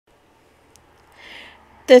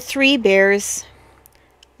The Three Bears.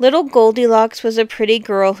 Little Goldilocks was a pretty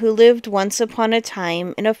girl who lived once upon a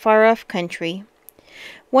time in a far-off country.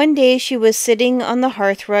 One day she was sitting on the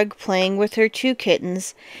hearthrug playing with her two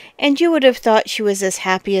kittens, and you would have thought she was as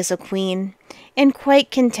happy as a queen, and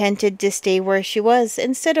quite contented to stay where she was,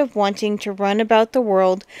 instead of wanting to run about the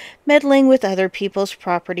world meddling with other people's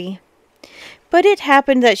property. But it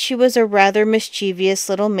happened that she was a rather mischievous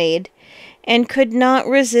little maid, and could not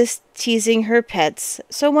resist teasing her pets,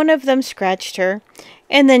 so one of them scratched her,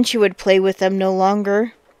 and then she would play with them no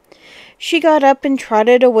longer. She got up and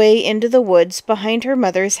trotted away into the woods behind her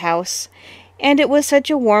mother's house, and it was such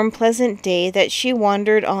a warm, pleasant day that she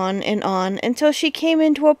wandered on until she came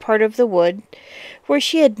into a part of the wood where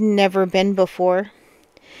she had never been before.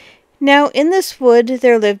 Now in this wood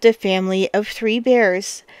there lived a family of 3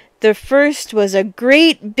 bears. The first was a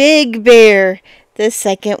great big bear, the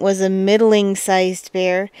second was a middling-sized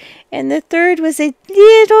bear, and the third was a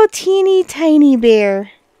little teeny tiny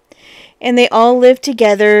bear. And they all lived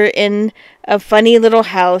together in a funny little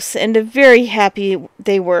house, and very happy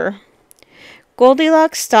they were.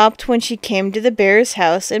 Goldilocks stopped when she came to the bear's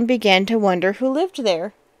house and began to wonder who lived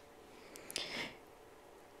there.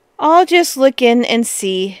 "I'll just look in and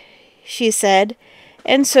see," she said,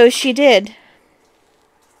 and so she did.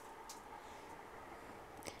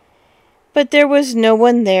 But there was no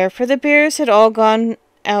one there, for the bears had all gone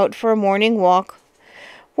out for a morning walk,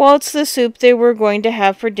 whilst the soup they were going to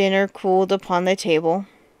have for dinner cooled upon the table.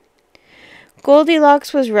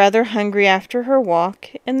 Goldilocks was rather hungry after her walk,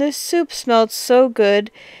 and the soup smelled so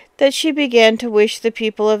good that she began to wish the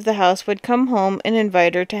people of the house would come home and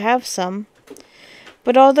invite her to have some.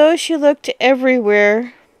 But although she looked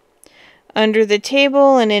everywhere, under the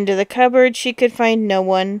table and into the cupboard, she could find no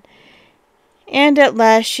one, and at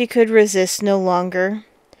last she could resist no longer,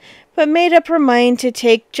 but made up her mind to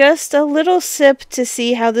take just a little sip to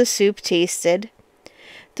see how the soup tasted.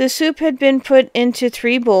 The soup had been put into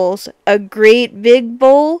 3 bowls, a great big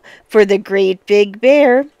bowl for the great big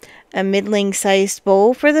bear, a middling-sized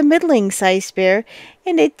bowl for the middling-sized bear,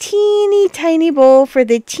 and a teeny tiny bowl for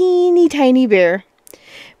the teeny tiny bear.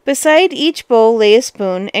 Beside each bowl lay a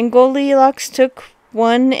spoon, and Goldilocks took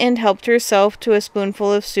one and helped herself to a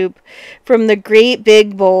spoonful of soup from the great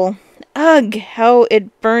big bowl. Ugh, how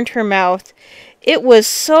it burnt her mouth! It was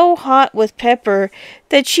so hot with pepper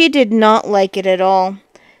that she did not like it at all.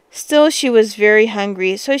 Still, she was very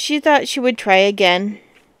hungry, so she thought she would try again.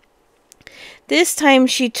 This time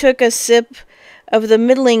she took a sip of the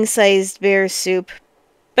middling-sized bear's soup,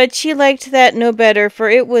 but she liked that no better, for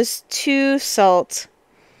it was too salt.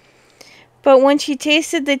 But when she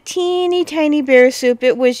tasted the teeny tiny bear soup,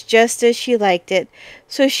 it was just as she liked it,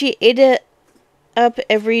 so she ate it up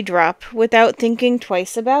every drop, without thinking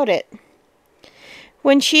twice about it.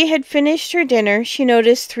 When she had finished her dinner, she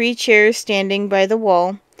noticed 3 chairs standing by the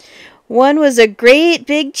wall. One was a great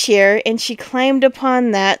big chair, and she climbed upon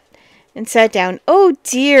that and sat down. Oh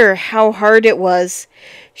dear, how hard it was!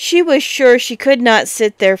 She was sure she could not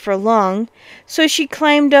sit there for long, so she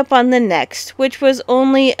climbed up on the next, which was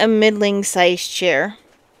only a middling-sized chair.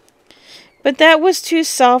 But that was too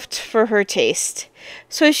soft for her taste,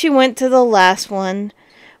 so she went to the last one,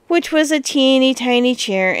 which was a teeny tiny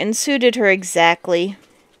chair and suited her exactly.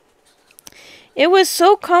 It was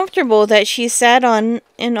so comfortable that she sat on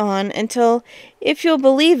and on until, if you'll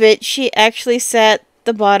believe it, she actually sat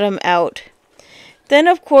the bottom out. Then,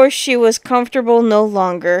 of course, she was comfortable no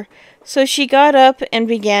longer, so she got up and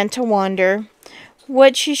began to wonder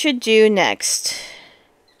what she should do next.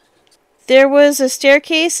 There was a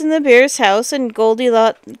staircase in the bear's house, and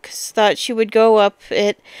Goldilocks thought she would go up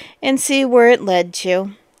it and see where it led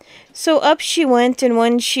to. So up she went, and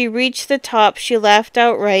when she reached the top, she laughed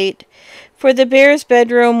outright, for the bear's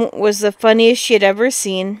bedroom was the funniest she had ever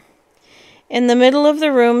seen. In the middle of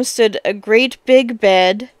the room stood a great big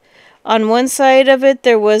bed. On one side of it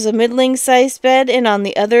there was a middling-sized bed, and on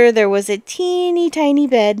the other there was a teeny tiny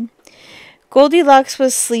bed. Goldilocks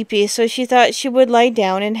was sleepy, so she thought she would lie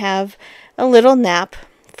down and have a little nap.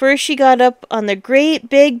 First she got up on the great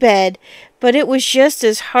big bed, but it was just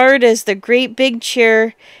as hard as the great big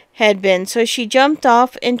chair had been, so she jumped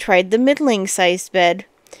off and tried the middling-sized bed.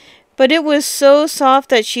 But it was so soft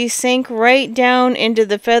that she sank right down into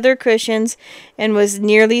the feather cushions and was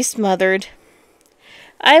nearly smothered.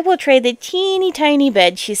 "I will try the teeny tiny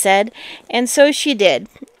bed," she said, and so she did,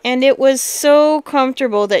 and it was so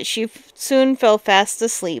comfortable that she soon fell fast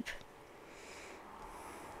asleep.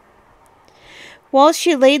 While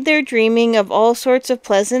she laid there dreaming of all sorts of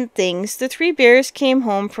pleasant things, the 3 bears came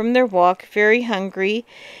home from their walk very hungry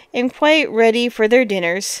and quite ready for their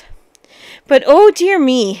dinners. But oh dear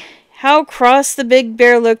me! How cross the big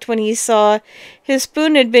bear looked when he saw his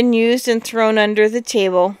spoon had been used and thrown under the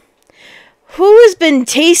table. "Who has been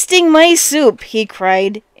tasting my soup?" he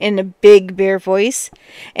cried in a big bear voice.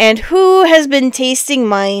 "And who has been tasting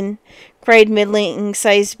mine?" cried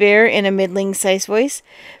middling-sized bear in a middling-sized voice.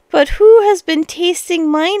 "But who has been tasting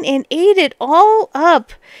mine and ate it all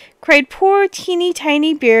up?" cried poor teeny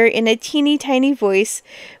tiny bear in a teeny tiny voice,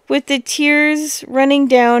 with the tears running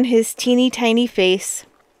down his teeny tiny face.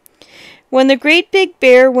 When the great big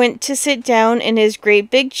bear went to sit down in his great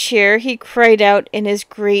big chair, he cried out in his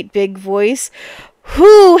great big voice,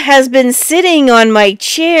 "Who has been sitting on my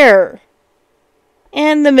chair?"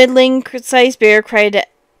 And the middling-sized bear cried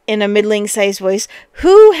in a middling-sized voice,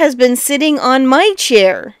 "Who has been sitting on my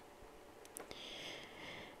chair?"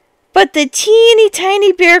 But the teeny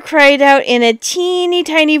tiny bear cried out in a teeny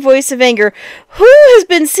tiny voice of anger, "Who has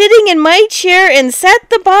been sitting in my chair and sat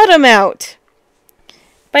the bottom out?"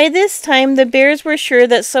 By this time the bears were sure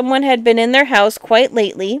that someone had been in their house quite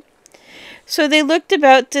lately, so they looked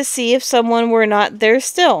about to see if someone were not there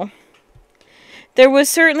still. There was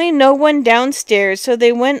certainly no one downstairs, so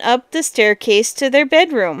they went up the staircase to their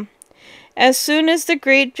bedroom. As soon as the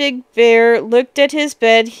great big bear looked at his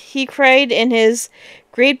bed, he cried in his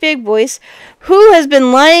great big voice, "Who has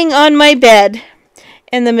been lying on my bed?"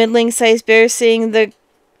 And the middling-sized bear, seeing the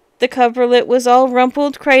coverlet was all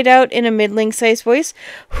rumpled, cried out in a middling-sized voice,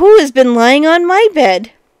 "Who has been lying on my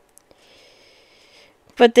bed?"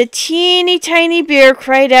 But the teeny tiny bear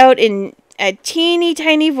cried out in a teeny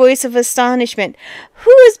tiny voice of astonishment,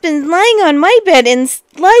 "Who has been lying on my bed and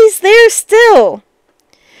lies there still?"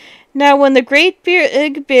 Now when the great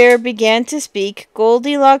big bear began to speak,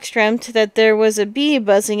 Goldilocks dreamt that there was a bee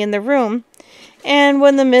buzzing in the room, and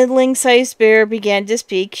when the middling-sized bear began to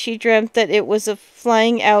speak, she dreamt that it was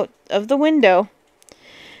flying out of the window.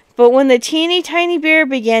 But when the teeny tiny bear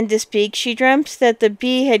began to speak, she dreamt that the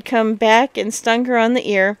bee had come back and stung her on the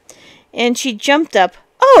ear, and she jumped up.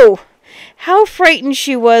 Oh! How frightened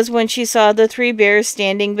she was when she saw the three bears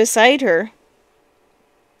standing beside her.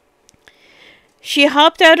 She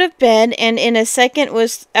hopped out of bed and in a second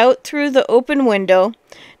was out through the open window,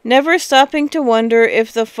 never stopping to wonder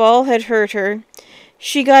if the fall had hurt her.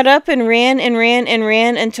 She got up and ran and ran and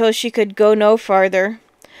ran until she could go no farther,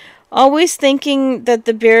 always thinking that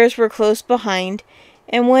the bears were close behind,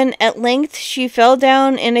 and when at length she fell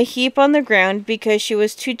down in a heap on the ground because she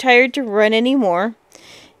was too tired to run any more,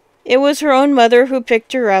 it was her own mother who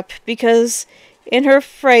picked her up, because in her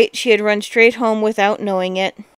fright she had run straight home without knowing it.